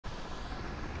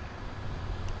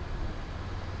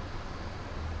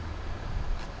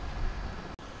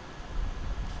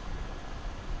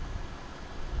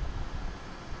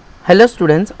Hello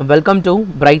students, welcome to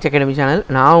Bright Academy channel.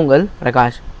 நான் உங்கள்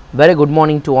Prakash. Very good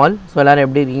morning to all. So எல்லாரும்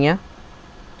எப்படி இருக்கீங்க?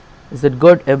 Is it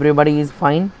good? Everybody is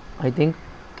fine, I think.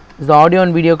 Is the audio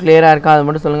and video clear ஆ இருக்கா? அது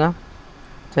மட்டும் சொல்லுங்க.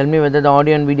 Tell me whether the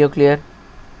audio and video clear.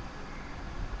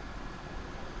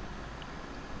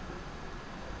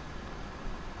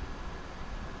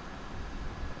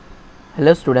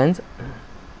 Hello students.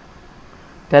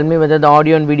 Tell me whether the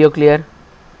audio and video clear.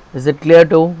 Is it clear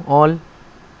to all?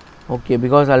 Okay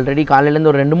because already காலையிலேருந்து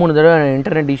ஒரு 2-3 தடவை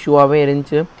internet இஷ்யூவாகவே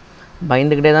இருந்துச்சு,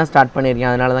 பயந்துக்கிட்டே தான் ஸ்டார்ட்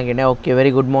பண்ணியிருக்கேன், அதனால தான் கேட்டேன். Okay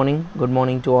very good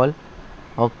morning to all.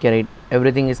 Okay right,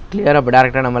 every thing is clear. அப்போ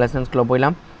டேரெக்டாக நம்ம லெசன்ஸ்குள்ளே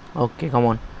போயிடலாம். Okay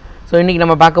come on. ஸோ இன்றைக்கி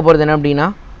நம்ம பார்க்க போகிறது என்ன அப்படின்னா,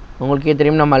 உங்களுக்கே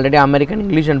தெரியும் நம்ம already American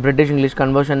English and British English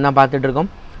conversion தான் பார்த்துட்ருக்கோம்.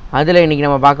 அதில் இன்றைக்கி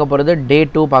நம்ம பார்க்க போகிறது டே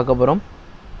 2 பார்க்க போகிறோம்.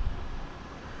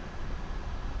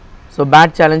 ஸோ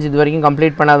பேட் சேலஞ்ச் இது வரைக்கும்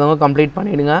கம்ப்ளீட் பண்ணாதவங்க கம்ப்ளீட்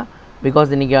பண்ணிவிடுங்க. பிகாஸ்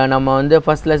இன்றைக்கி நம்ம வந்து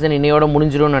ஃபஸ்ட் லெசன் இன்னையோட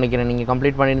முடிஞ்சிடும்னு நினைக்கிறேன். நீங்கள்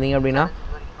கம்ப்ளீட் பண்ணியிருந்தீங்க அப்படின்னா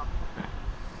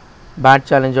பேட்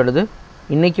சேலஞ்சோடது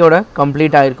இன்றைக்கியோட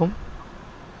கம்ப்ளீட் ஆகிருக்கும்.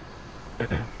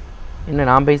 என்ன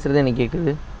நான் பேசுகிறது எனக்கு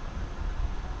கேட்குது,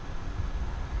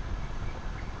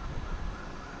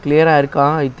 கிளியராக இருக்கா?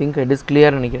 I think it is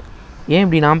clear நினைக்கிறேன். ஏன்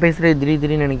இப்படி நான் பேசுகிறது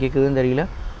திடீர்னு எனக்கு கேட்குதுன்னு தெரியல.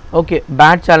 ஓகே,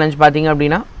 பேட் சேலஞ்ச் பார்த்தீங்க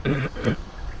அப்படின்னா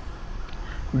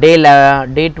டே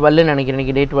 12 நினைக்கிறேன்.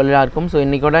 இன்றைக்கி டே 12 இருக்கும். ஸோ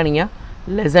இன்றைக்கோட நீங்கள்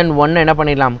லெசன் 1 என்ன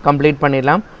பண்ணிடலாம், கம்ப்ளீட்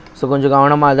பண்ணிடலாம். ஸோ கொஞ்சம்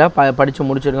கவனமாக அதை படித்து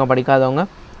முடிச்சுடுங்க படிக்காதவங்க,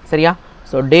 சரியா?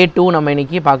 ஸோ டே 2 நம்ம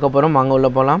இன்றைக்கி பார்க்க போகிறோம். வாங்க உள்ளே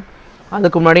போகலாம்.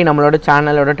 அதுக்கு முன்னாடி நம்மளோட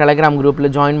சேனலோட டெலகிராம் குரூப்பில்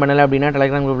ஜாயின் பண்ணலை அப்படின்னா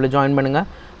டெலகிராம் குரூப்பில் ஜாயின் பண்ணுங்கள்.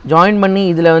 ஜாயின் பண்ணி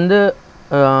இதில் வந்து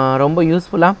ரொம்ப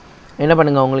யூஸ்ஃபுல்லாக என்ன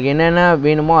பண்ணுங்கள், உங்களுக்கு என்னென்ன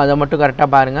வேணுமோ அதை மட்டும் கரெக்டாக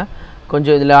பாருங்கள்.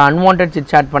 கொஞ்சம் இதில் அன்வான்ட்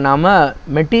சிட் சாட் பண்ணாமல்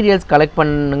மெட்டீரியல்ஸ் கலெக்ட்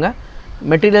பண்ணுங்கள்.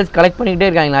 மெட்டீரியல்ஸ் கலெக்ட் பண்ணிக்கிட்டே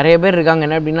இருக்காங்க, நிறைய பேர் இருக்காங்க.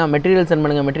 என்ன அப்படின்னா மெட்டீரியல் சென்ட்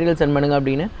பண்ணுங்கள்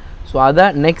அப்படின்னு. ஸோ அதை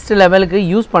நெக்ஸ்ட் லெவலுக்கு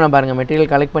யூஸ் பண்ண பாருங்கள். மெட்டீரியல்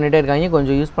கலெக்ட் பண்ணிகிட்டே இருக்காங்க,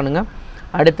 கொஞ்சம் யூஸ் பண்ணுங்கள்.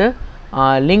 அடுத்து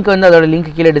லிங்க் வந்து அதோட லிங்க்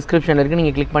கீழே டிஸ்கிரிப்ஷனில் இருக்குது,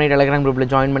 நீங்கள் கிளிக் பண்ணி டெலகிராம் குரூப்பில்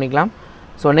ஜாயின் பண்ணிக்கலாம்.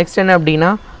 ஸோ நெக்ஸ்ட் என்ன அப்படின்னா,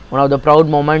 one of the proud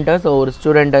moment. So ஒரு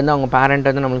ஸ்டூடெண்ட் வந்து அவங்க பேரண்ட்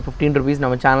வந்து நம்மளுக்கு 15 rupees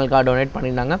நம்ம சேனலுக்காக டொனேட்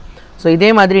பண்ணியிருந்தாங்க. ஸோ இதே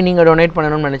மாதிரி நீங்கள் டொனேட்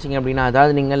பண்ணணும்னு நினச்சிங்க அப்படின்னா,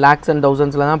 அதாவது நீங்கள் லேக்ஸ் அண்ட்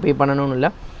தௌசண்ட்ஸில் தான் பே பண்ணணும்னு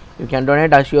இல்லை, you can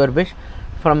donate as your wish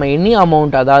from any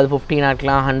amount. அதாவது 15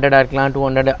 இருக்கலாம், 100 இருக்கலாம்,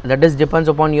 200. That is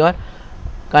depends upon your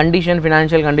condition,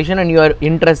 financial condition and your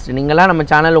interest. நீங்களாம் நம்ம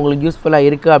சேனல் உங்களுக்கு யூஸ்ஃபுல்லாக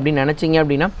இருக்குது அப்படின்னு நினச்சிங்க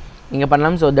அப்படின்னா நீங்கள்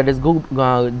பண்ணலாம். So that is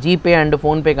GPay and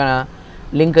PhonePe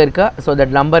link இருக்குது. So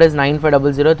that number is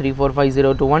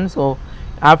 9500345021. So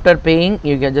after paying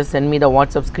you can just send me the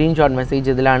WhatsApp screenshot message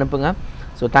இதில் அனுப்புங்க.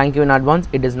 So thank you in advance.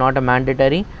 It is not a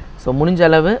mandatory. So முடிஞ்ச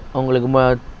அளவு உங்களுக்கு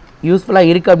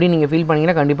யூஸ்ஃபுல்லாக இருக்குது அப்படின்னு நீங்கள் ஃபீல்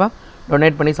பண்ணிங்கன்னா கண்டிப்பாக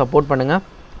டொனேட் பண்ணி சப்போர்ட் பண்ணுங்கள்.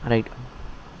 ரைட்,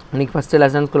 இன்றைக்கி ஃபஸ்ட்டு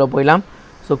லெசன்ஸ்குள்ளே போயிடலாம்.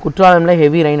 ஸோ குற்றாலமில்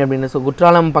ஹெவி ரெயின் அப்படின்னு. ஸோ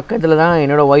குற்றாலம் பக்கத்தில் தான்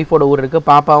என்னோடய ஒய்ஃபோட ஊர் இருக்குது.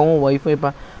 பாப்பாவும் ஒய்ஃபும் இப்போ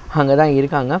அங்கே தான்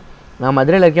இருக்காங்க. நான்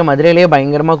மதுரையில் இருக்கேன். மதுரையிலேயே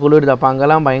பயங்கரமாக குளிருது, அப்போ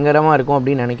அங்கெல்லாம் பயங்கரமாக இருக்கும்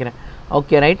அப்படின்னு நினைக்கிறேன்.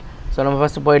 Okay right. ஸோ நம்ம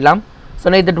ஃபஸ்ட்டு போயிடலாம். ஸோ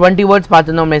நான் இது 20 words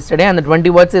பார்த்துருந்தோம் எஸ்டர்டே. அந்த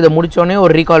 20 words இதை முடித்தோடனே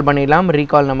ஒரு ரீகால் பண்ணிடலாம்.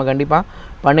 ரீகால் நம்ம கண்டிப்பாக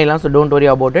பண்ணிடலாம். So don't worry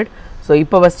about it. So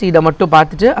இப்போ ஃபஸ்ட்டு இதை மட்டும்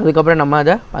பார்த்துட்டு அதுக்கப்புறம் நம்ம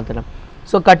அதை பார்த்துக்கலாம்.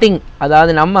 ஸோ கட்டிங்,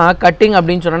 அதாவது நம்ம கட்டிங்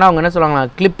அப்படின்னு சொன்னோன்னா அவங்க என்ன சொல்லுவாங்க,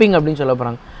 கிளிப்பிங் அப்படின்னு சொல்ல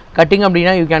போகிறாங்க. கட்டிங்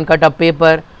அப்படின்னா you can cut a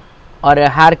paper or a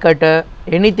haircut,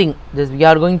 anything. Just we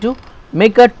are going to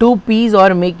make a 2 piece or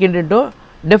make it into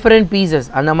different pieces.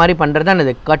 அந்த மாதிரி பண்ணுறது தான்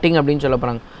இது கட்டிங் அப்படின்னு சொல்ல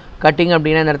போகிறாங்க. கட்டிங்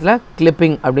அப்படின்னா இந்த இடத்துல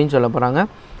கிளிப்பிங் அப்படின்னு சொல்ல போகிறாங்க.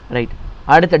 ரைட்,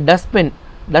 அடுத்து டஸ்ட்பின்.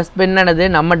 டஸ்ட்பின்னது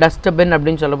நம்ம டஸ்ட்பின்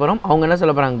அப்படின்னு சொல்ல போகிறோம். அவங்க என்ன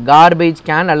சொல்ல போகிறாங்க, கார்பேஜ்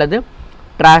கேன் அல்லது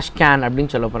ட்ராஷ் கேன்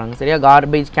அப்படின்னு சொல்ல போகிறாங்க, சரியா?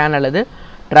 கார்பேஜ் கேன் அல்லது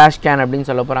ட்ராஷ் கேன் அப்படின்னு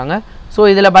சொல்ல போகிறாங்க. ஸோ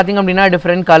இதில் பார்த்திங்க அப்படின்னா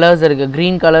டிஃப்ரெண்ட் கலர்ஸ் இருக்குது.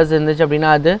 க்ரீன் கலர்ஸ் இருந்துச்சு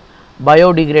அப்படின்னா அது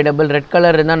பயோடிகிரேடபிள், ரெட்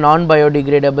கலர் இருந்தால் நான்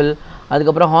பயோடிகிரேடபிள்.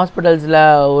 அதுக்கப்புறம் ஹாஸ்பிட்டல்ஸில்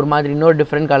ஒரு மாதிரி இன்னொரு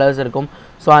டிஃப்ரெண்ட் கலர்ஸ் இருக்கும்.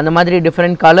 ஸோ அந்த மாதிரி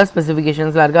டிஃப்ரெண்ட் கலர்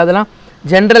ஸ்பெசிஃபிகேஷன்ஸ்லாம் இருக்குது. அதெல்லாம்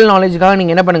ஜென்ரல் நாலேஜுக்காக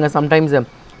நீங்கள் என்ன பண்ணுங்கள், சம்டைம்ஸ்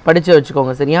படித்து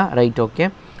வச்சுக்கோங்க, சரியா? Right, okay.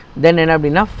 தென் என்ன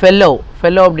அப்படின்னா ஃபெல்லோ.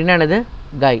 ஃபெல்லோ அப்படின்னா என்னது,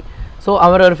 கை. ஸோ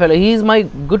அவர் ஒரு fellow, he is my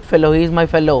good fellow, he is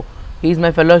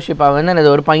my fellowship. அவன் வந்து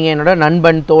என்னது ஒரு பையன், என்னோட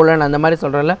நண்பன், தோழன், அந்த மாதிரி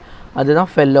சொல்கிறல அதுதான்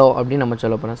ஃபெல்லோ அப்படின்னு நம்ம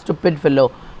சொல்ல போகிறோம். ஸ்டூபிட் ஃபெல்லோ,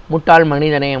 முட்டாள்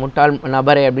மனிதனே, முட்டாள்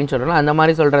நபரே அப்படின்னு சொல்கிறோம். அந்த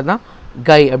மாதிரி சொல்கிறது தான்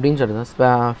கை அப்படின்னு சொல்கிறது,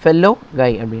 ஃபெல்லோ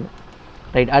கை அப்படின்னு.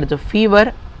 ரைட், அடுத்து ஃபீவர்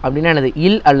அப்படின்னா என்னது,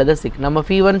 இல் அல்லது சிக். நம்ம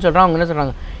ஃபீவர்னு சொல்கிறோம், அவங்க என்ன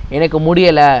சொல்கிறாங்க, எனக்கு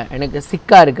முடியலை, எனக்கு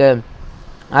சிக்காக இருக்குது,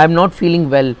 I am not feeling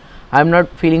well, I am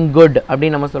not feeling good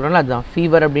அப்படின்னு நம்ம சொல்கிறோம்ல, அதுதான்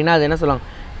ஃபீவர் அப்படின்னா. அது என்ன சொல்லுவாங்க,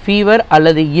 ஃபீவர்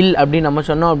அல்லது இல் அப்படின்னு நம்ம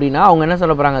சொன்னோம் அப்படின்னா அவங்க என்ன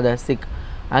சொல்ல போகிறாங்க, அதை சிக்.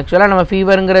 ஆக்சுவலாக நம்ம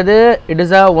ஃபீவருங்கிறது it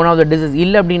is one of the disease.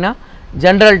 இல் அப்படின்னா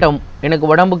ஜென்ரல் டேர்ம், எனக்கு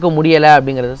உடம்புக்கு முடியலை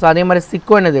அப்படிங்கிறது. ஸோ அதே மாதிரி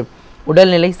சிக்கும் என்னது,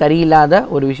 உடல்நிலை சரியில்லாத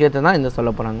ஒரு விஷயத்தை தான் இந்த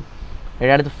சொல்ல போகிறாங்க.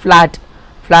 அடுத்து ஃப்ளாட்.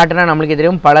 ஃப்ளாட்னா நம்மளுக்கு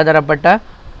தெரியும் பலதரப்பட்ட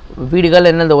வீடுகள்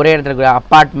என்னது ஒரே இடத்துல இருக்க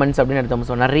அப்பார்ட்மெண்ட்ஸ் அப்படின்னு எடுத்தோம்.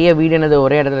 ஸோ நிறைய வீடு என்னது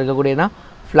ஒரே இடத்துல இருக்கக்கூடியதான்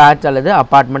ஃப்ளாட்ஸ் அல்லது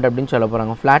அப்பார்ட்மெண்ட் அப்படின்னு சொல்ல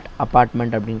போகிறாங்க. ஃப்ளாட்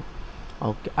அப்பார்ட்மெண்ட் அப்படின்னு.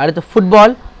 ஓகே, அடுத்து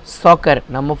ஃபுட்பால், சாக்கர்.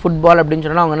 நம்ம ஃபுட்பால் அப்படின்னு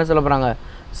சொன்னால் அவங்க என்ன சொல்ல போகிறாங்க,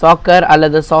 சாக்கர்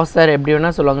அல்லது சாசர் எப்படி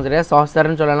வேணால் சொல்லுவாங்க சரியா.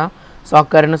 சாசர்னு சொல்லலாம்,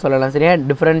 சாக்கர்னு சொல்லலாம் சரியா.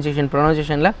 டிஃப்ரென்சியேஷன்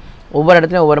ப்ரொனன்சியேஷனில் ஒவ்வொரு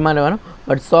இடத்துலையும் ஒவ்வொரு மாதிரி வரும்.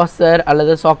 பட் சாசர்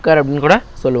அல்லது சாக்கர் அப்படின்னு கூட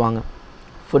சொல்லுவாங்க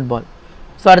ஃபுட்பால்.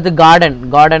 ஸோ அடுத்து கார்டன்.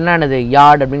 கார்டன்னா என்னது,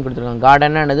 யார்டு அப்படின்னு கொடுத்துருக்காங்க.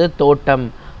 கார்டன்னா என்னது, தோட்டம்.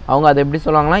 அவங்க அதை எப்படி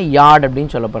சொல்லுவாங்கன்னா யார்டு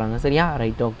அப்படின்னு சொல்ல போகிறாங்க சரியா.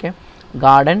 Right, okay.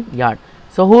 Garden, yard.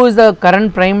 So who is the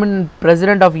current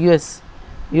president of US?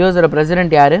 யூஎஸோட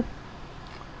president யார்?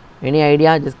 Any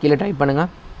idea? ஜஸ்ட் கீழே டைப் பண்ணுங்கள்.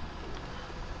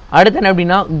 அடுத்து என்ன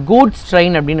அப்படின்னா கூட்ஸ்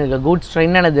ட்ரெயின் அப்படின்னு இருக்குது. கூட்ஸ்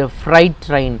ட்ரெயின் என்னது, ஃப்ரைட்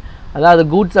ட்ரெயின். அதாவது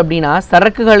கூட்ஸ் அப்படின்னா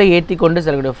சரக்குகளை ஏற்றி கொண்டு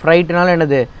செல்லக்கூடிய. ஃப்ரைட்னால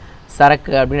என்னது,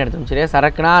 சரக்கு அப்படின்னு எடுத்தோம் சரியா.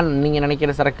 சரக்குனா நீங்கள்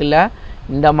நினைக்கிற சரக்கு இல்லை,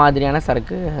 இந்த மாதிரியான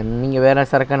சரக்கு, நீங்கள் வேறு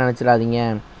சரக்கை நினச்சிடாதீங்க.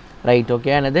 Right,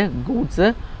 okay. என்னது, கூட்ஸு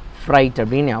ஃப்ரைட்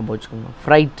அப்படின்னு ஞாபகம் வச்சுக்கோங்க,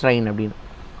 ஃப்ரைட் ட்ரெயின் அப்படின்னு.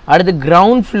 அடுத்து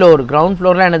கிரவுண்ட் ஃப்ளோர். கிரவுண்ட்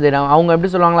ஃப்ளோரில் என்னது, அவங்க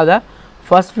எப்படி சொல்லுவாங்களா, அதை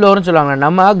ஃபர்ஸ்ட் ஃப்ளோர்னு சொல்லுவாங்க.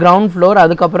 நம்ம கிரவுண்ட் ஃப்ளோர்.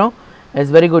 அதுக்கப்புறம்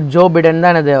yes very good, Joe Biden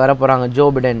தான் என்னது வர போகிறாங்க, Joe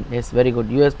Biden. Yes very good.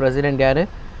 US president யார்,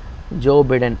 ஜோ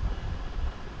பிடன்.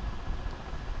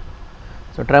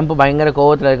 ஸோ ட்ரம்ப் பயங்கர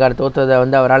கோவத்தில் இருக்கார், தோற்றதை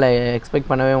வந்து அவரால் எக்ஸ்பெக்ட்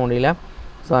பண்ணவே முடியல.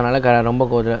 ஸோ அதனால் ரொம்ப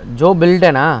கோவத்தில். ஜோ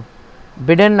பில்டனா,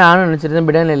 பிடன் நானும் நினச்சிருந்தேன்,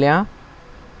 பிடன் இல்லையா,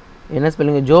 என்ன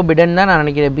ஸ்பெல்லிங், ஜோ பிடன் தான் நான்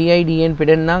நினைக்கிறேன். பிஐடிஎன்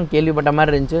பிடன் தான் கேள்விப்பட்ட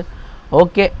மாதிரி இருந்துச்சு.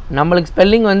 ஓகே, நம்மளுக்கு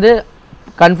ஸ்பெல்லிங் வந்து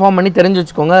கன்ஃபார்ம் பண்ணி தெரிஞ்சு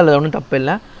வச்சுக்கோங்க, அதில் ஒன்றும் தப்பு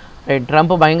இல்லை. ரைட்,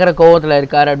 ட்ரம்ப் பயங்கர கோவத்தில்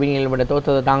இருக்கார் அப்படின்னு கேள்விப்பட்ட,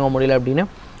 தோற்றதை தாங்க முடியல அப்படின்னு.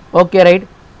 Okay right.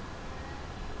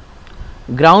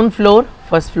 Ground floor,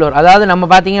 first floor. அதாவது நம்ம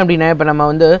பார்த்தீங்க அப்படின்னா இப்போ நம்ம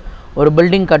வந்து ஒரு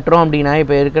பில்டிங் கட்டுறோம் அப்படின்னா,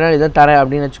 இப்போ இருக்கிற இதை தர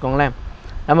அப்படின்னு வச்சுக்கோங்களேன்.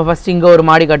 நம்ம ஃபஸ்ட்டு இங்கே ஒரு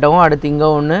மாடி கட்டவும், அடுத்து இங்கே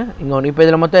ஒன்று, இங்கே ஒன்று. இப்போ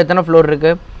இதில் மொத்தம் எத்தனை ஃப்ளோர்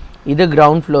இருக்குது, இது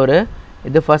கிரவுண்ட் ஃப்ளோரு,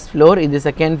 இது ஃபர்ஸ்ட் ஃப்ளோர், இது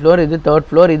செகண்ட் ஃப்ளோர், இது தேர்ட்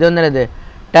ஃப்ளோர், இது வந்து என்னது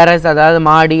டெரஸ், அதாவது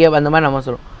மாடியை அந்த மாதிரி நம்ம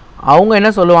சொல்லுவோம். அவங்க என்ன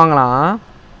சொல்லுவாங்களாம்,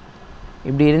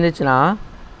 இப்படி இருந்துச்சுன்னா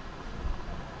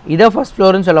இதை ஃபஸ்ட்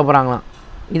ஃப்ளோருன்னு சொல்ல போகிறாங்களாம்,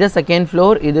 இதை செகண்ட்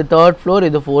ஃப்ளோர், இது தேர்ட் ஃப்ளோர்,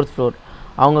 இது ஃபோர்த் ஃப்ளோர்.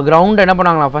 அவங்க கிரவுண்ட் என்ன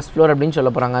பண்ணாங்களாம், ஃபஸ்ட் ஃப்ளோர் அப்படின்னு சொல்ல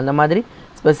போகிறாங்க. அந்த மாதிரி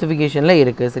ஸ்பெசிஃபிகேஷனில்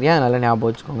இருக்குது சரியா, நல்லா ஞாபகம்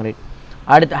வச்சுக்கோங்க. ரைட்.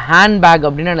 அடுத்து ஹேண்ட்பேக்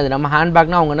அப்படின்னு என்னது, நம்ம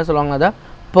ஹேண்ட்பேக்னால் அவங்க என்ன சொல்லுவாங்க, அதை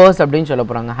பர்ஸ் அப்படின்னு சொல்ல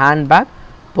போகிறாங்க. ஹேண்ட்பேக்,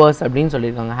 பர்ஸ் அப்படின்னு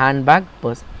சொல்லியிருக்காங்க. Handbag,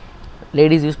 purse.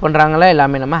 லேடிஸ் யூஸ் பண்ணுறாங்களா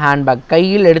எல்லாமே. நம்ம ஹேண்ட்பேக்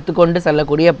கையில் எடுத்துக்கொண்டு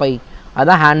செல்லக்கூடிய பை,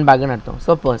 அதான் ஹேண்ட்பேக்குன்னு அர்த்தம்.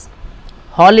 So purse.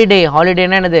 ஹாலிடே,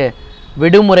 ஹாலிடேனா என்னது,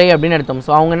 விடுமுறை அப்படின்னு அர்த்தம்.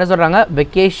 ஸோ அவங்க என்ன சொல்கிறாங்க,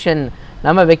 வெக்கேஷன்.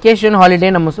 நம்ம வெக்கேஷன் ஹாலிடே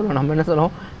நம்ம சொல்லுவோம், நம்ம என்ன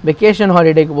சொல்லுவோம், வெக்கேஷன்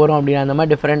ஹாலிடேக்கு போகிறோம் அப்படின்னு, அந்த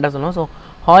மாதிரி டிஃப்ரெண்ட்டாக சொல்லுவோம். ஸோ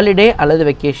ஹாலிடே அல்லது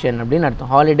வெக்கேஷன் அப்படின்னு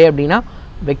அர்த்தம். ஹாலிடே அப்படின்னா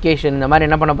வெக்கேஷன். இந்த மாதிரி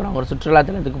என்ன பண்ண போகிறோம், ஒரு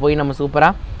சுற்றுலாத்தலத்துக்கு போய் நம்ம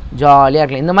சூப்பராக ஜாலியாக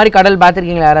இருக்கலாம். இந்த மாதிரி கடல்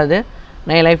பார்த்துருக்கீங்களா யாராவது?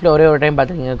 நான் என் லைஃப்பில் ஒரே ஒரு டைம்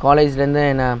பார்த்துருக்கீங்க. காலேஜ்லேருந்து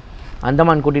என்னை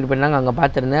அந்தமான் கூட்டிகிட்டு போயிருந்தாங்க, அங்கே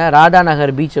பார்த்துருந்தேன். ராதா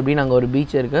நகர் பீச் அப்படின்னு அங்கே ஒரு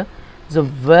பீச் இருக்குது. It's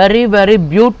very very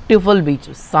beautiful beach,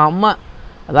 செம்ம.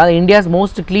 அதாவது இந்தியாஸ்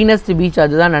மோஸ்ட் க்ளீனஸ்ட் பீச்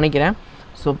அதுதான் நினைக்கிறேன்.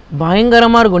 ஸோ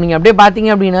பயங்கரமாக இருக்கும். நீங்கள் அப்படியே பார்த்தீங்க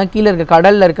அப்படின்னா கீழே இருக்க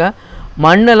கடலில் இருக்க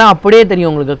மண்ணெல்லாம் அப்படியே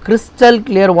தெரியும் உங்களுக்கு. கிறிஸ்டல்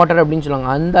கிளியர் வாட்டர் அப்படின்னு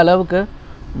சொல்லுவாங்க. அந்த அளவுக்கு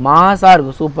மாசாக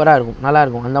இருக்கும், சூப்பராக இருக்கும்,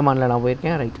 நல்லாயிருக்கும். அந்தமானில் நான்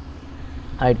போயிருக்கேன். ரைட்.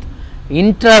 ரைட்.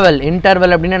 இன்டர்வல்.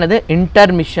 இன்டர்வல் அப்படின்னா என்னது,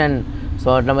 இன்டர்மிஷன்.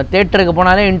 ஸோ நம்ம தேட்டருக்கு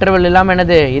போனாலே இன்டர்வல் இல்லாமல்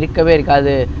என்னது இருக்கவே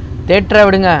இருக்காது. தேட்டரை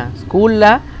விடுங்க, ஸ்கூலில்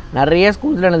நிறைய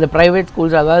ஸ்கூல்ஸில் என்னது, ப்ரைவேட்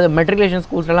ஸ்கூல்ஸ், அதாவது மெட்ரிகுலேஷன்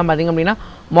ஸ்கூல்ஸ்லாம் பார்த்திங்க அப்படின்னா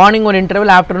மார்னிங் ஒரு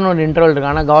இன்டர்வல், ஆஃப்டர்நூன் ஒரு இன்டர்வல்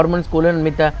இருக்குது. ஆனால் கவர்மெண்ட் ஸ்கூலு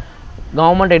மித்த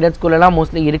கவர்மெண்ட் எய்டட் ஸ்கூலெல்லாம்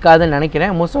மோஸ்ட்லி இருக்காதுன்னு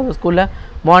நினைக்கிறேன். மோஸ்ட் ஆஃப் த ஸ்கூலில்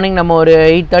மார்னிங் நம்ம ஒரு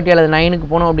 8:30 அல்லது 9க்கு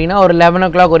போனோம் அப்படின்னா ஒரு 11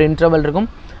 o'clock ஒரு இன்டர்வல் இருக்கும்.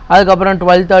 அதுக்கப்புறம்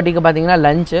 12:30க்கு பார்த்தீங்கன்னா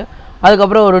லஞ்சு.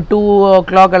 அதுக்கப்புறம் ஒரு 2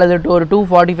 o'clock அல்லது ஒரு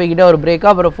 2:45 கிட்ட ஒரு பிரேக்கு.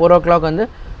 அப்புறம் 4 o'clock வந்து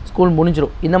ஸ்கூல்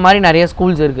முடிஞ்சிடும். இந்த மாதிரி நிறைய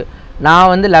ஸ்கூல்ஸ் இருக்குது.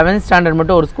 நான் வந்து 11th ஸ்டாண்டர்ட்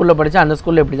மட்டும் ஒரு ஸ்கூலில் படித்தேன். அந்த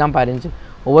ஸ்கூலில் எப்படி தான் பாருந்துச்சு,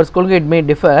 ஒவ்வொரு ஸ்கூலுக்கும் இட் மே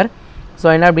டிஃபர். ஸோ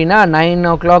என்ன அப்படின்னா 9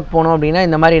 o'clock போனோம் அப்படின்னா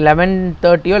இந்த மாதிரி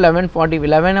 11:30 11:40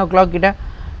 11 o'clock கிட்ட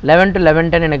 11 to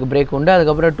 11:10 எனக்கு பிரேக் உண்டு.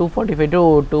 அதுக்கப்புறம் 2:45 to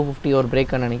 2:50 ஒரு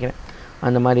பிரேக்குன்னு நினைக்கிறேன்.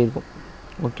 அந்த மாதிரி இருக்கும்.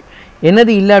 ஓகே,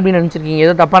 என்னது இல்லை அப்படின்னு நினச்சிருக்கீங்க?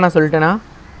 ஏதோ தப்பாக நான் சொல்லிட்டேன்னா?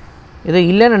 ஏதோ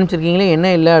இல்லைன்னு நினச்சிருக்கீங்களே,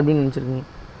 என்ன இல்லை அப்படின்னு நினச்சிருக்கீங்க?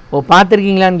 ஓ,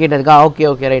 பார்த்துருக்கீங்களான்னு கேட்டதுக்கா? Okay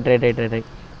okay, right right right right right.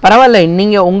 பரவாயில்ல,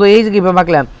 நீங்கள் உங்கள் ஏஜுக்கு இப்போ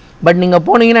பார்க்கல. பட் நீங்கள்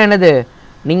போனீங்கன்னா என்னது,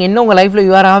 நீங்கள் இன்னும் உங்கள் லைஃப்பில்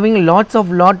you are having lot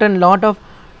of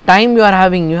time.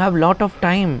 You have lot of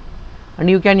time and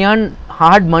you can earn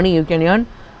heart money. You can earn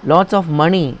lots of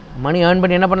money earn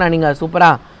பண்ணி என்ன பண்ணலாம், நீங்கள்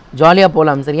சூப்பராக ஜாலியாக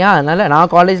போகலாம். சரியா? அதனால் நான்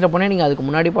காலேஜில் போனேன், நீங்கள் அதுக்கு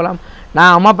முன்னாடி போகலாம்.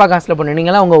 நான் அம்மா அப்பா காசில் போனேன்.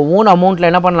 நீங்களாம் உங்கள் ஓன் அமௌண்ட்டில்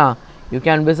என்ன பண்ணலாம், you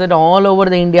can visit all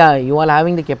over the India. You are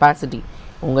having the capacity.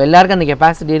 உங்கள் எல்லாருக்கும் அந்த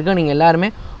கெப்பாசிட்டி இருக்குது. நீங்கள் எல்லாருமே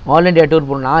ஆல் இண்டியா டூர்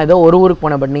போகணும். நான் ஏதோ ஒரு ஊருக்கு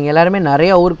போனேன், பட் நீங்கள் எல்லாருமே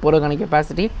நிறைய ஊருக்கு போகிறதுக்கான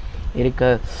கெப்பாசிட்டி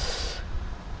இருக்குது.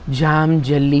 ஜாம்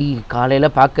ஜெல்லி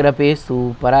காலையில் பார்க்குறப்பே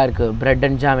சூப்பராக இருக்குது. Bread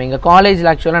and jam. எங்கள்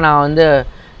காலேஜில் ஆக்சுவலாக நான் வந்து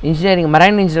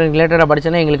மரைன் இன்ஜினியரிங் ரிலேட்டடாக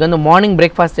படித்தேன்னா எங்களுக்கு வந்து மார்னிங்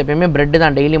பிரேக்ஃபாஸ்ட் எப்போயுமே ப்ரெட்டு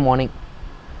தான், daily morning.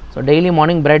 So daily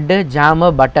morning bread, jam,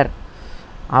 butter.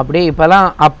 அப்படியே இப்போலாம்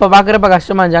அப்போ பார்க்குறப்ப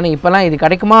கஷ்டமாக இருந்துச்சானே, இப்போலாம் இது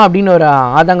கிடைக்குமா அப்படின்னு ஒரு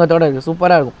ஆதங்கத்தோடு இருக்குது.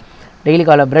 சூப்பராக இருக்கும். டெய்லி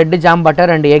காலை ப்ரெட்டு, ஜாம்,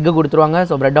 பட்டர் 2 எக்கு கொடுத்துருவாங்க.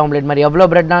 ஸோ ப்ரெட் ஆம்லேட் மாதிரி எவ்வளோ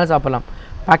ப்ரெட்னாலும் சாப்பிட்லாம்.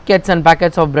 packets and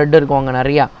packets of bread இருக்கும் அங்கே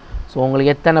நிறையா. ஸோ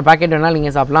உங்களுக்கு எத்தனை பேக்கெட் வேணாலும்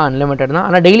நீங்கள் சாப்பிட்லாம், அன்லிமிட்டட் தான்.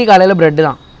 ஆனால் டெய்லி காலையில் ப்ரெட்டு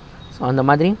தான். ஸோ அந்த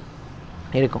மாதிரி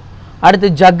இருக்கும். அடுத்து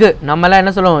ஜக்கு, நம்மளாம்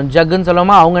என்ன சொல்லுவோம், ஜக்குன்னு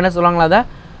சொல்லுவோமா, அவங்க என்ன சொல்லுவாங்களா அதை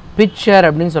பிக்சர்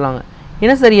அப்படின்னு சொல்லுவாங்க.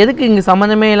 ஏன்னா சார் எதுக்கு இங்கே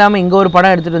சம்மந்தமே இல்லாமல் இங்கே ஒரு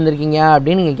படம் எடுத்துகிட்டு வந்திருக்கீங்க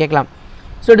அப்படின்னு நீங்கள் கேட்கலாம்.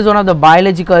 So it is one of the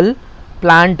biological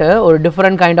plant, ஒரு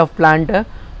different kind of plant,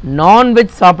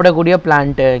 non veg சாப்பிடக்கூடிய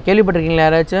பிளான்ட்டு. கேள்விப்பட்டிருக்கீங்களா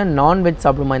யாராச்சும்? நான்வெஜ்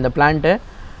சாப்பிடுமா இந்த பிளான்ட்டு?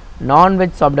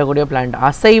 நான்வெஜ் சாப்பிடக்கூடிய பிளான்ட்.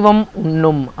 அசைவம்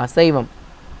உண்ணும்,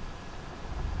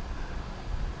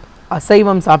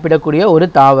 அசைவம் சாப்பிடக்கூடிய ஒரு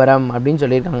தாவரம் அப்படின்னு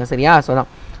சொல்லியிருக்காங்க. சரியா? ஸோ தான்.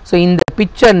 ஸோ இந்த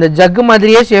பிக்சர், இந்த ஜக்கு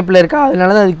மாதிரியே ஷேப்பில் இருக்கா, அதனால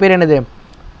தான் அதுக்கு பேர் என்னது,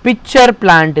 பிக்சர்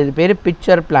பிளான்ட். இது பேர்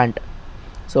பிக்சர் பிளான்ட்.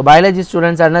 ஸோ பயாலஜி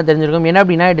ஸ்டூடெண்ட்ஸாக இருந்தால் தெரிஞ்சிருக்கும். என்ன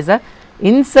அப்படின்னா it is a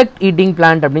insect eating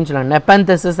plant அப்படின்னு சொல்லுவாங்க.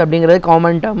 நெப்பந்தசிஸ் அப்படிங்கிறது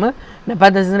காமன் டேர்மு,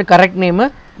 நெப்பந்தசிஸ் கரெக்ட் நேமு.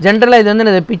 ஜென்ரலாக இது வந்து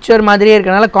இந்த பிக்சர் மாதிரியே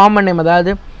இருக்கனால காமன் நேம்,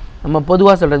 அதாவது நம்ம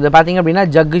பொதுவாக சொல்கிறது. பார்த்திங்க அப்படின்னா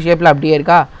ஜக்கு ஷேப்பில் அப்படியே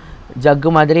இருக்கா, ஜக்கு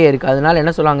மாதிரியே இருக்குது, அதனால்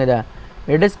என்ன சொல்லுவாங்க இதை,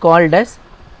 it is called as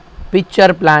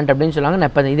picture plant அப்படின்னு சொல்லுவாங்க.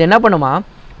 நெப்பந்தஸ் இது என்ன பண்ணுமா,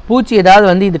 பூச்சி ஏதாவது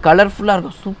வந்து இது கலர்ஃபுல்லாக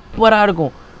இருக்கும், சூப்பராக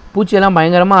இருக்கும், பூச்சியெல்லாம்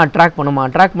பயங்கரமாக அட்ராக்ட் பண்ணுமா.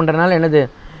 அட்ராக்ட் பண்ணுறதுனால என்னது,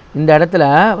 இந்த இடத்துல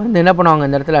வந்து என்ன பண்ணுவாங்க,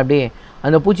 இந்த இடத்துல அப்படியே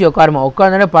அந்த பூச்சி உட்காருமா,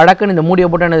 உட்காந்துட்டு படக்குன்னு இந்த மூடியை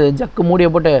போட்டு என்னது, ஜக்கு மூடியை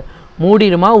போட்டு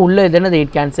மூடிடுமா. உள்ளே இது என்னது,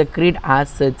 it can secrete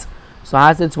acids. So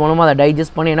acids மூலமாக அதை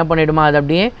டைஜஸ்ட் பண்ணி என்ன பண்ணிவிடுமா, அதை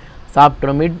அப்படியே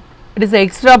சாப்பிட்றோம். It is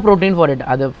extra protein for it.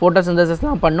 அது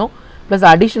ஃபோட்டோசிந்தசிஸ்லாம் பண்ணும், ப்ளஸ்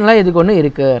அடிஷ்னலாக இதுக்கு ஒன்று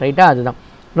இருக்குது. ரைட்டாக? அதுதான்.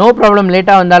 நோ ப்ராப்ளம்,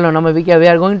 லேட்டாக வந்தாலும் நம்ம we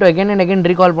are going to again and again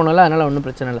recall பண்ணல, அதனால் ஒன்றும்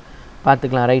பிரச்சனை இல்லை,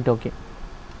 பார்த்துக்கலாம். Right, okay.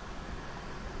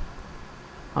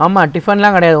 ஆமாம்,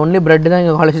 டிஃபன்லாம் கிடையாது, ஒன்லி ப்ரெட்டு தான்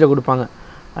எங்கள் காலேஜில் கொடுப்பாங்க.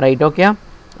 Right, okay.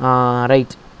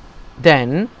 ரைட்.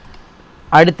 தென்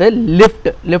அடுத்து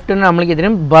லிஃப்ட்னு நம்மளுக்கு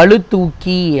தெரியும், பளு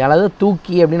தூக்கி, அதாவது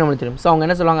தூக்கி அப்படின்னு நம்மளுக்கு தெரியும். ஸோ அவங்க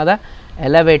என்ன சொல்லுவாங்க, அதை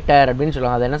எலவேட்டர் அப்படின்னு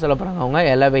சொல்லுவாங்க. அதை என்ன சொல்ல போகிறாங்க அவங்க,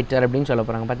 எலவேட்டர் அப்படின்னு சொல்ல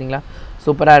போகிறாங்க. பார்த்தீங்களா,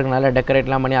 சூப்பராக இருக்கு, நல்லா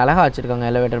டெக்கரேட்லாம் பண்ணி அழகாக வச்சுருக்காங்க.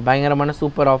 எலவேட்டர் பயங்கரமான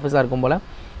சூப்பர் ஆஃபீஸாக இருக்கும் போல்.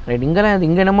 ரைட்.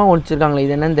 இங்கே என்னமோ வச்சுருக்காங்களே,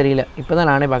 இது என்னன்னு தெரியல, இப்போ தான்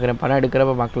நானே பார்க்குறேன், படம்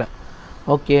எடுக்கிறப்ப பார்க்கல.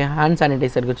 ஓகே, ஹேண்ட்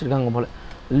சானிடைசருக்கு வச்சுருக்காங்க போல்.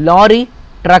 Lorry,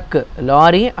 truck.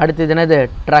 லாரி, அடுத்து இது என்னது,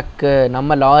 ட்ரக்கு.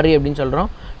 நம்ம லாரி அப்படின்னு சொல்கிறோம்,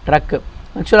 ட்ரக்கு.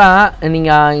 ஆக்சுவலாக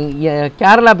நீங்கள்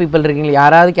கேரளா பீப்புள் இருக்கீங்களா,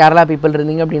 யாராவது கேரளா பீப்புள்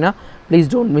இருந்தீங்க அப்படின்னா please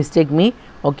don't mistake me.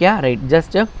 Okay, right.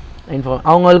 Just inform.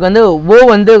 அவங்களுக்கு வந்து ஓ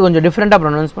வந்து கொஞ்சம் டிஃப்ரெண்ட்டாக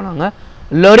ப்ரொனவுன்ஸ் பண்ணுவாங்க.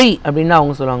 லொரி அப்படின்னு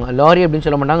அவங்க சொல்லுவாங்க, லாரி அப்படின்னு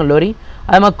சொல்ல மாட்டாங்க, லொரி.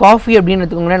 அது மாதிரி காஃபி அப்படின்னு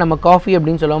எடுத்துக்கோங்களேன், நம்ம காஃபி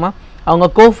அப்படின்னு சொல்லுவோமா, அவங்க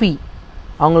கோஃபி.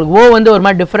 அவங்களுக்கு ஓ வந்து ஒரு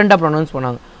மாதிரி டிஃப்ரெண்ட்டாக ப்ரொனவுன்ஸ்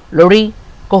பண்ணுவாங்க, லொரி,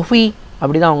 கோஃபி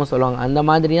அப்படி தான் அவங்க சொல்லுவாங்க. அந்த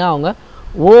மாதிரி தான் அவங்க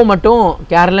ஓ மட்டும்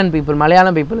கேரளன் பீப்புள்,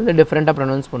 மலையாளம் பீப்புள் வந்து டிஃப்ரெண்ட்டாக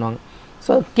ப்ரொனவுன்ஸ் பண்ணுவாங்க.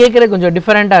 ஸோ கேட்குறது கொஞ்சம்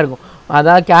டிஃப்ரெண்ட்டாக இருக்கும்.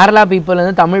 அதாவது கேரளா பீப்புள்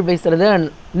வந்து தமிழ் பேசுகிறது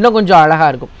இன்னும் கொஞ்சம் அழகாக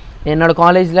இருக்கும். என்னோடய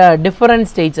காலேஜில் டிஃப்ரெண்ட்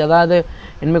ஸ்டேட்ஸ், அதாவது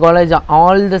என்னோட college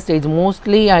all the states,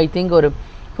 mostly I think ஒரு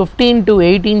 15 to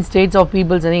 18 ஸ்டேட்ஸ் ஆஃப்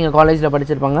பீப்புள்ஸ் வந்து எங்கள் காலேஜில்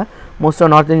படிச்சிருப்பாங்க, most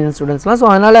of north Indian ஸ்டூடெண்ட்ஸ்லாம். So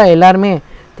அதனால் எல்லாருமே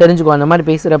தெரிஞ்சுக்குவோம், அந்த மாதிரி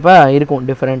பேசுகிறப்ப இருக்கும்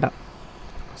டிஃப்ரெண்ட்டாக.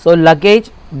 So luggage,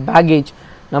 package.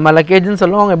 நம்ம லக்கேஜ்னு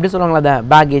சொல்லுவோம், அவங்க எப்படி சொல்லுவாங்களா, அதை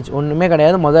பேக்கேஜ். ஒன்றுமே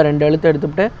கிடையாது, மொதல் 2 எழுத்து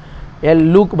எடுத்துகிட்டு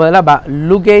லூக்கு பதிலாக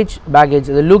லூக்கேஜ், பேக்கேஜ்.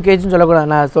 அது லூக்கேஜ்னு சொல்லக்கூடாது,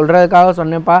 நான் சொல்கிறதுக்காக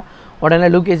சொன்னேன்ப்பா, உடனே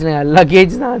லூக்கேஜ்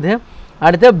லக்கேஜ் தான் அது.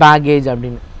 அடுத்து பேக்கேஜ்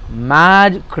அப்படின்னு.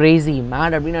 Mat, Crazy.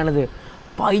 மேட் அப்படின்னு என்னது,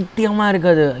 பைத்தியமாக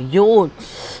இருக்குது. ஐயோ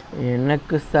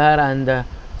எனக்கு சார் அந்த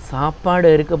சாப்பாடு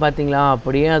இருக்குது பார்த்தீங்களா,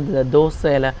 அப்படியே அது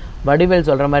தோசையில் வடிவேல்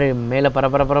சொல்கிற மாதிரி மேலே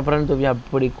பரப்புறன்னு தூவி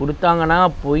அப்படி கொடுத்தாங்கன்னா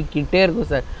போய்கிட்டே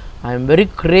இருக்கும் sir. I am very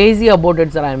Crazy about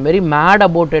it sir, I am very mat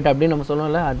about it அப்படின்னு நம்ம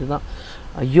சொல்லுவோம்ல, அதுதான்.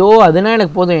 ஐயோ அதுனா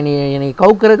எனக்கு போதும், என்னை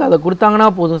கவுக்கிறதுக்கு அதை கொடுத்தாங்கன்னா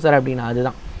போதும் சார் அப்படின்னா,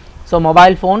 அதுதான். So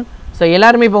mobile phone. ஸோ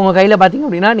எல்லாருமே இப்போ உங்கள் கையில் பார்த்திங்க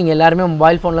அப்படின்னா நீங்கள் எல்லாருமே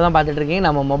மொபைல் ஃபோனில் தான் பார்த்துட்டு இருக்கீங்க.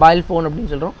 நம்ம மொபைல் ஃபோன்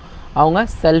அப்படின்னு சொல்கிறோம், அவங்க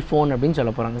செல்ஃபோன் அப்படின்னு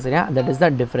சொல்ல போகிறாங்க. சரியா? That is the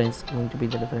difference, going to be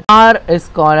the difference. Car his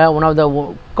car, one of the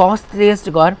costliest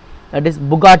car, that is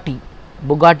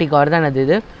Bugatti car தான் அது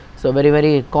இது. So very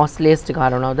very costliest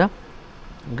car, one of the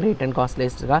great and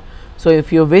costliest car. So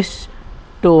if you wish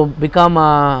to become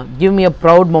give me a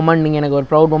proud moment, நீங்கள் எனக்கு ஒரு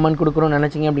proud moment கொடுக்கணும்னு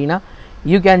நினச்சிங்க அப்படின்னா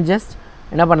you can just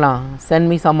என்ன பண்ணலாம், send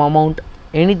me some amount,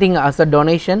 anything as a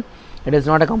donation. It is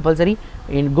not a compulsory.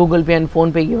 In Google Pay and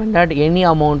Phone Pay, given that any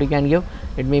amount you can give,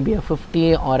 it may be a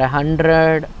 50 or a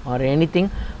 100 or anything.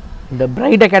 The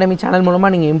Bright Academy channel மூலமா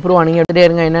நீங்க improve ஆனீங்க எடுத்துட்டே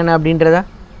இருங்க, என்னென்ன அப்படின்றத.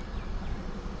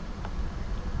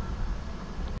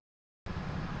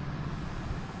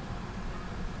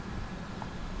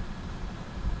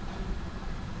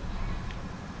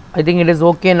 I think it is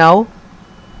okay now.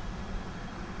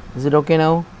 Is it okay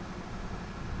now?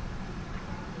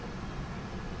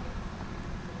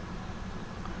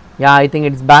 Yeah, I think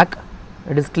it's back.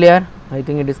 It is clear. I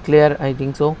think it is clear. I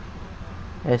think so.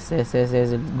 Yes,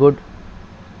 it's good.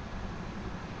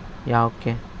 Yeah,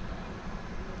 okay.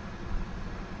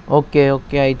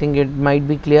 I think it might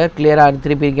be clear. Clear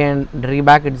R3 again,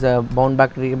 reback. It's a bound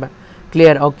back, reback.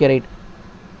 Clear. Okay, right.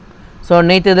 So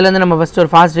நேற்று இதுலேருந்து நம்ம first ஒரு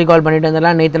fast recall பண்ணிட்டு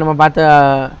வந்துடலாம். நேற்று நம்ம பார்த்த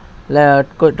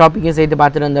டாப்பிக்கையும் சேர்த்து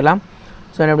பார்த்துட்டு வந்துடலாம்.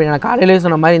 ஸோ எப்படி நான் காலையிலேயே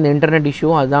சொன்ன மாதிரி இந்த இன்டர்நெட் இஷ்யூ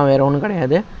அதுதான், வேறு ஒன்றும்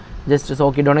கிடையாது. ஜஸ்ட் ஸோ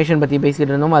ஓகே டொனேஷன் பற்றி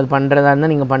பேசிகிட்டு இருந்தோம், அது பண்ணுறதா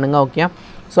இருந்தால் நீங்கள் பண்ணுங்கள். Okay,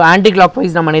 so anti clock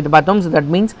wise நம்ம நேற்று பார்த்தோம். So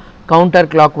that means counter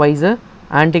clock wise.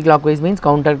 Anti clock wise means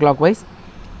counter clock wise.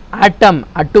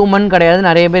 அட்டூமன் கிடையாது.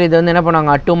 நிறைய பேர் இது வந்து என்ன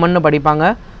பண்ணுவாங்க, அட்டூமன்னு படிப்பாங்க.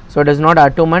 So it is not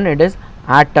அட்டூமன், it is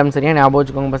ஆட்டம். சரியா ஞாபகம்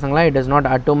வச்சுக்கோங்க பசங்களா, it is not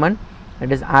அட்டூமன்,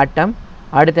 it is ஆட்டம்.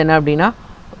 அடுத்து என்ன அப்படின்னா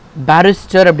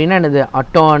பாரிஸ்டர் அப்படின்னா என்னது,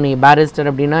 அட்டார்னி. பாரிஸ்டர்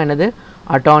அப்படின்னா என்னது,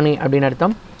 அட்டார்னி அப்படின்னு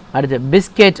அர்த்தம். அடுத்து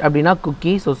பிஸ்கெட் அப்படின்னா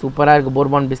குக்கி. ஸோ சூப்பராக இருக்குது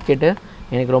போர்பான் பிஸ்கெட்டு,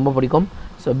 எனக்கு ரொம்ப பிடிக்கும்.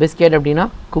 ஸோ பிஸ்கெட் அப்படின்னா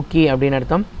குக்கி அப்படின்னு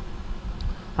அர்த்தம்.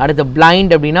 அடுத்து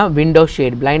பிளைண்ட் அப்படின்னா விண்டோ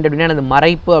ஷேட். பிளைண்ட் அப்படின்னா எனது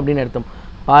மறைப்பு அப்படின்னு அர்த்தம்.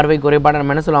 பார்வை குறைபாடு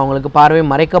நம்ம என்ன சொல்லுவோம், அவங்களுக்கு பார்வை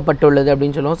மறைக்கப்பட்டுள்ளது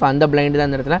அப்படின்னு சொல்லுவோம். ஸோ அந்த பிளைண்ட் தான்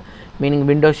அந்த இடத்துல மீனிங்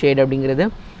விண்டோ ஷேட் அப்படிங்கிறது.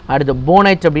 அடுத்து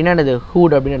போனட் அப்படின்னா என்னது,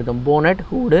 ஹூட் அப்படின்னு அர்த்தம். Bonnet,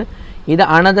 hood. இது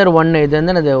அனதர் ஒன்று, இது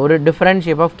வந்து என்னது, ஒரு டிஃப்ரெண்ட்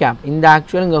ஷேப் ஆஃப் கேப். இந்த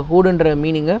ஆக்சுவல் இங்கே ஹூடுன்ற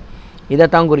மீனிங்கை இதை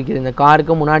தான் குறிக்குது. இந்த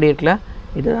காருக்கு முன்னாடி இருக்கல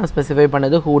இதை தான் ஸ்பெசிஃபை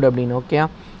பண்ணது ஹூட் அப்படின்னு. Okay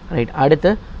right.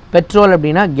 அடுத்து பெட்ரோல்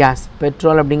அப்படின்னா கேஸ்.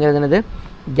 பெட்ரோல் அப்படிங்கிறது என்னது,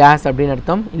 கேஸ் அப்படின்னு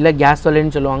அர்த்தம், இல்லை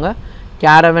கேஸோலின்னு சொல்லுவாங்க.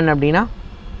 கேரவன் அப்படின்னா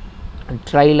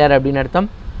ட்ரைலர் அப்படின்னு அர்த்தம்.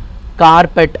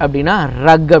 கார்பெட் அப்படின்னா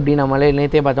ரக் அப்படின்னு நம்மளே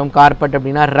நேற்றே பார்த்தோம். கார்பெட்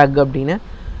அப்படின்னா ரக் அப்படின்னு.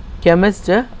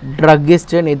 கெமிஸ்ட்டு,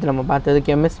 ட்ரக்கிஸ்ட்டு நேற்று நம்ம பார்த்தது,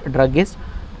 chemist, druggist.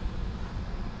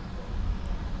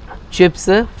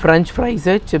 Chips, French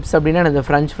fries. Chips அப்படின்னா என்னது,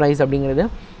 ஃப்ரெஞ்ச் ஃப்ரைஸ் அப்படிங்கிறது.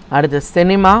 அடுத்து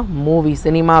சினிமா, மூவி.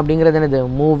 சினிமா அப்படிங்கிறது என்னது,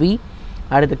 மூவி.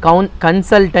 அடுத்து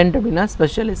கன்சல்டன்ட் அப்படின்னா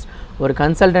ஸ்பெஷலிஸ்ட். ஒரு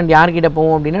கன்சல்டன்ட் யார்கிட்ட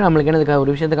போவோம் அப்படின்னா நம்மளுக்கு என்னது,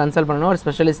 ஒரு விஷயத்தை கன்சல்ட் பண்ணணும், ஒரு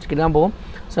ஸ்பெஷலிஸ்ட்கிட்ட தான் போவோம்.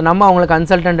 ஸோ நம்ம அவங்களை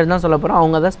கன்சல்டன்ட் தான் சொல்ல போகிறோம்,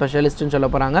 அவங்க தான் ஸ்பெஷலிஸ்ட்டுன்னு சொல்ல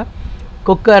போகிறாங்க.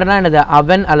 குக்கர்னால் என்னது,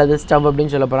 அவன் அல்லது ஸ்டவ்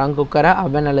அப்படின்னு சொல்ல போகிறாங்க. குக்கரை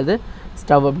அவன் அல்லது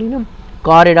ஸ்டவ் அப்படின்னு.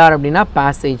 காரிடார் அப்படின்னா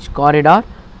பேசேஜ். காரிடார்,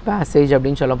 பேசேஜ்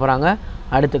அப்படின்னு சொல்ல போகிறாங்க.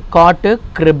 அடுத்து காட்டு,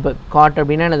 கிரிப். காட்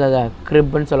அப்படின்னா என்னது, அதை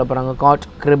கிரிப்னு சொல்ல போகிறாங்க. காட்,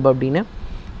 கிரிப் அப்படின்னு.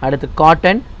 அடுத்து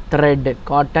காட்டன், த்ரெட்.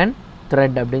 காட்டன்,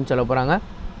 த்ரெட் அப்படின்னு சொல்ல போகிறாங்க.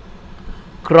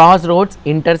 Cross roads,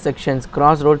 intersections.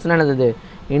 கிராஸ் ரோட்ஸ்னால் என்னது,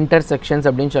 இன்டர்செக்ஷன்ஸ்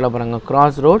அப்படின்னு சொல்ல போகிறாங்க.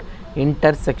 கிராஸ் ரோட்,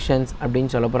 இன்டர்செக்ஷன்ஸ்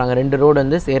அப்படின்னு சொல்ல போகிறாங்க. ரெண்டு ரோடு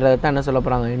வந்து சேர்றதை தான் என்ன சொல்ல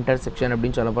போகிறாங்க, இன்டர்செக்ஷன்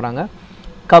அப்படின்னு சொல்ல போகிறாங்க.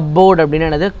 கப்போர்ட் அப்படின்னா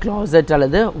என்னது, க்ளாசெட்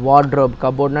அல்லது வார்ட்ரோப்.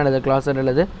 கப்போர்ட்னா என்னது, க்ளாசெட்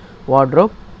அல்லது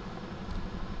வார்ட்ரோப்.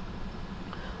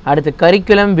 அடுத்து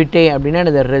கரிக்குலம் விட்டே அப்படின்னா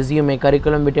என்னது, ரெஸ்யூமே.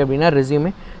 கரிக்குலம் விட்டே அப்படின்னா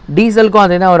ரெஸ்யூமே. டீசலுக்கும்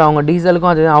அதே தான் வரும். அவங்க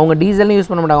டீசலுக்கும் அதே தான். அவங்க டீசலும் யூஸ்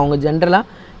பண்ண மாட்டாங்க. அவங்க ஜென்ரலாக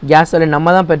கேஸோலின்.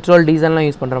 நம்ம தான் பெட்ரோல் டீசல்லாம்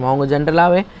யூஸ் பண்ணுறோம். அவங்க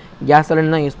ஜென்ரலாகவே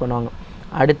கேஸோலின் தான் யூஸ் பண்ணுவாங்க.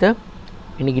 அடுத்து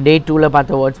இன்றைக்கி டே 2ல்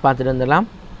பார்த்த வேர்ட்ஸ் பார்த்துட்டு வந்துடலாம்.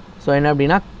 ஸோ என்ன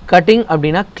அப்படின்னா கட்டிங்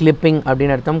அப்படின்னா கிளிப்பிங்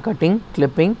அப்படின்னு அர்த்தம். Cutting,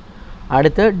 clipping.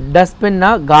 அடுத்து டஸ்ட்பின்னா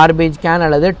கார்பேஜ் கேன்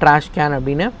அல்லது ட்ராஷ் கேன்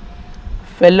அப்படின்னு.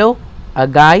 ஃபெல்லோ,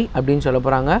 அகாய் அப்படின்னு சொல்ல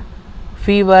போகிறாங்க.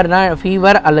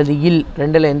 ஃபீவர் அல்லது இல்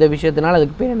ரெண்டில் எந்த விஷயத்தினாலும்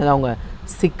அதுக்கு பேர் என்னது, அவங்க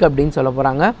சிக் அப்படின்னு சொல்ல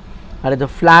போகிறாங்க. அடுத்து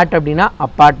ஃப்ளாட் அப்படின்னா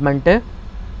அப்பார்ட்மெண்ட்டு.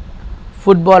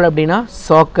 ஃபுட்பால் அப்படின்னா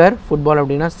சாக்கர். ஃபுட்பால்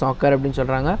அப்படின்னா சாக்கர் அப்படின்னு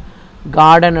சொல்கிறாங்க.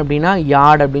 கார்டன் அப்படின்னா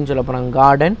யார்டு அப்படின்னு சொல்ல போகிறாங்க.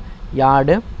 Garden,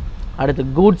 yard. அடுத்து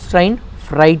goods train,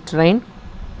 fried train.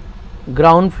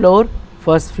 Ground floor,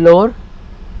 first floor.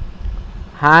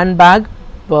 handbag,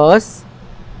 purse.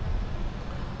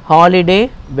 Holiday,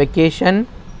 vacation.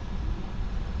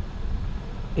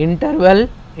 Interval,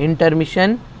 intermission.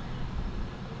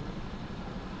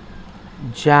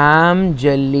 Jam,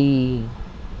 jelly.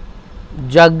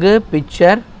 Jug,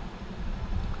 pitcher.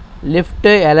 Lift,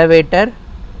 elevator.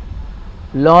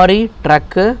 Lorry,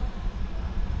 truck.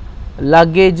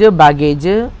 Luggage,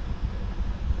 baggage.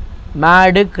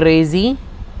 Mad, crazy.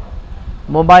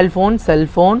 Mobile phone, cell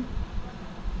phone.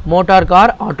 Motor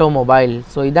car, automobile.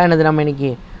 So இதான் என்னது நம்ம இன்றைக்கி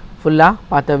ஃபுல்லாக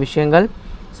பார்த்த விஷயங்கள்.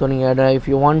 So நீங்கள் if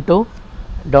you want to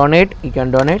donate you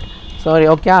can donate. Sorry,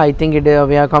 okay, I think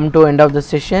we have come to end of the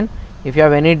session. If you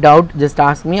have any doubt, just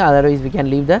ask me, otherwise we can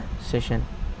leave the session.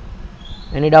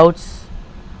 Any doubts?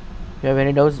 If you have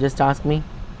any doubts, just ask me.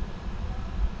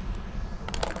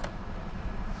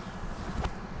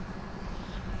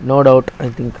 No doubt, I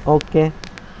think.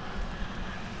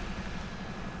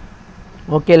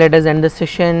 Okay, let us end the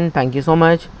session. Thank you so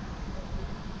much.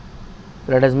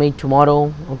 Let us meet tomorrow.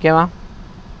 Okay, ma?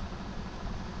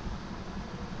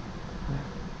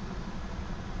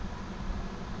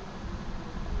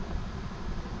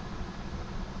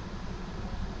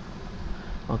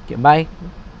 Okay, bye.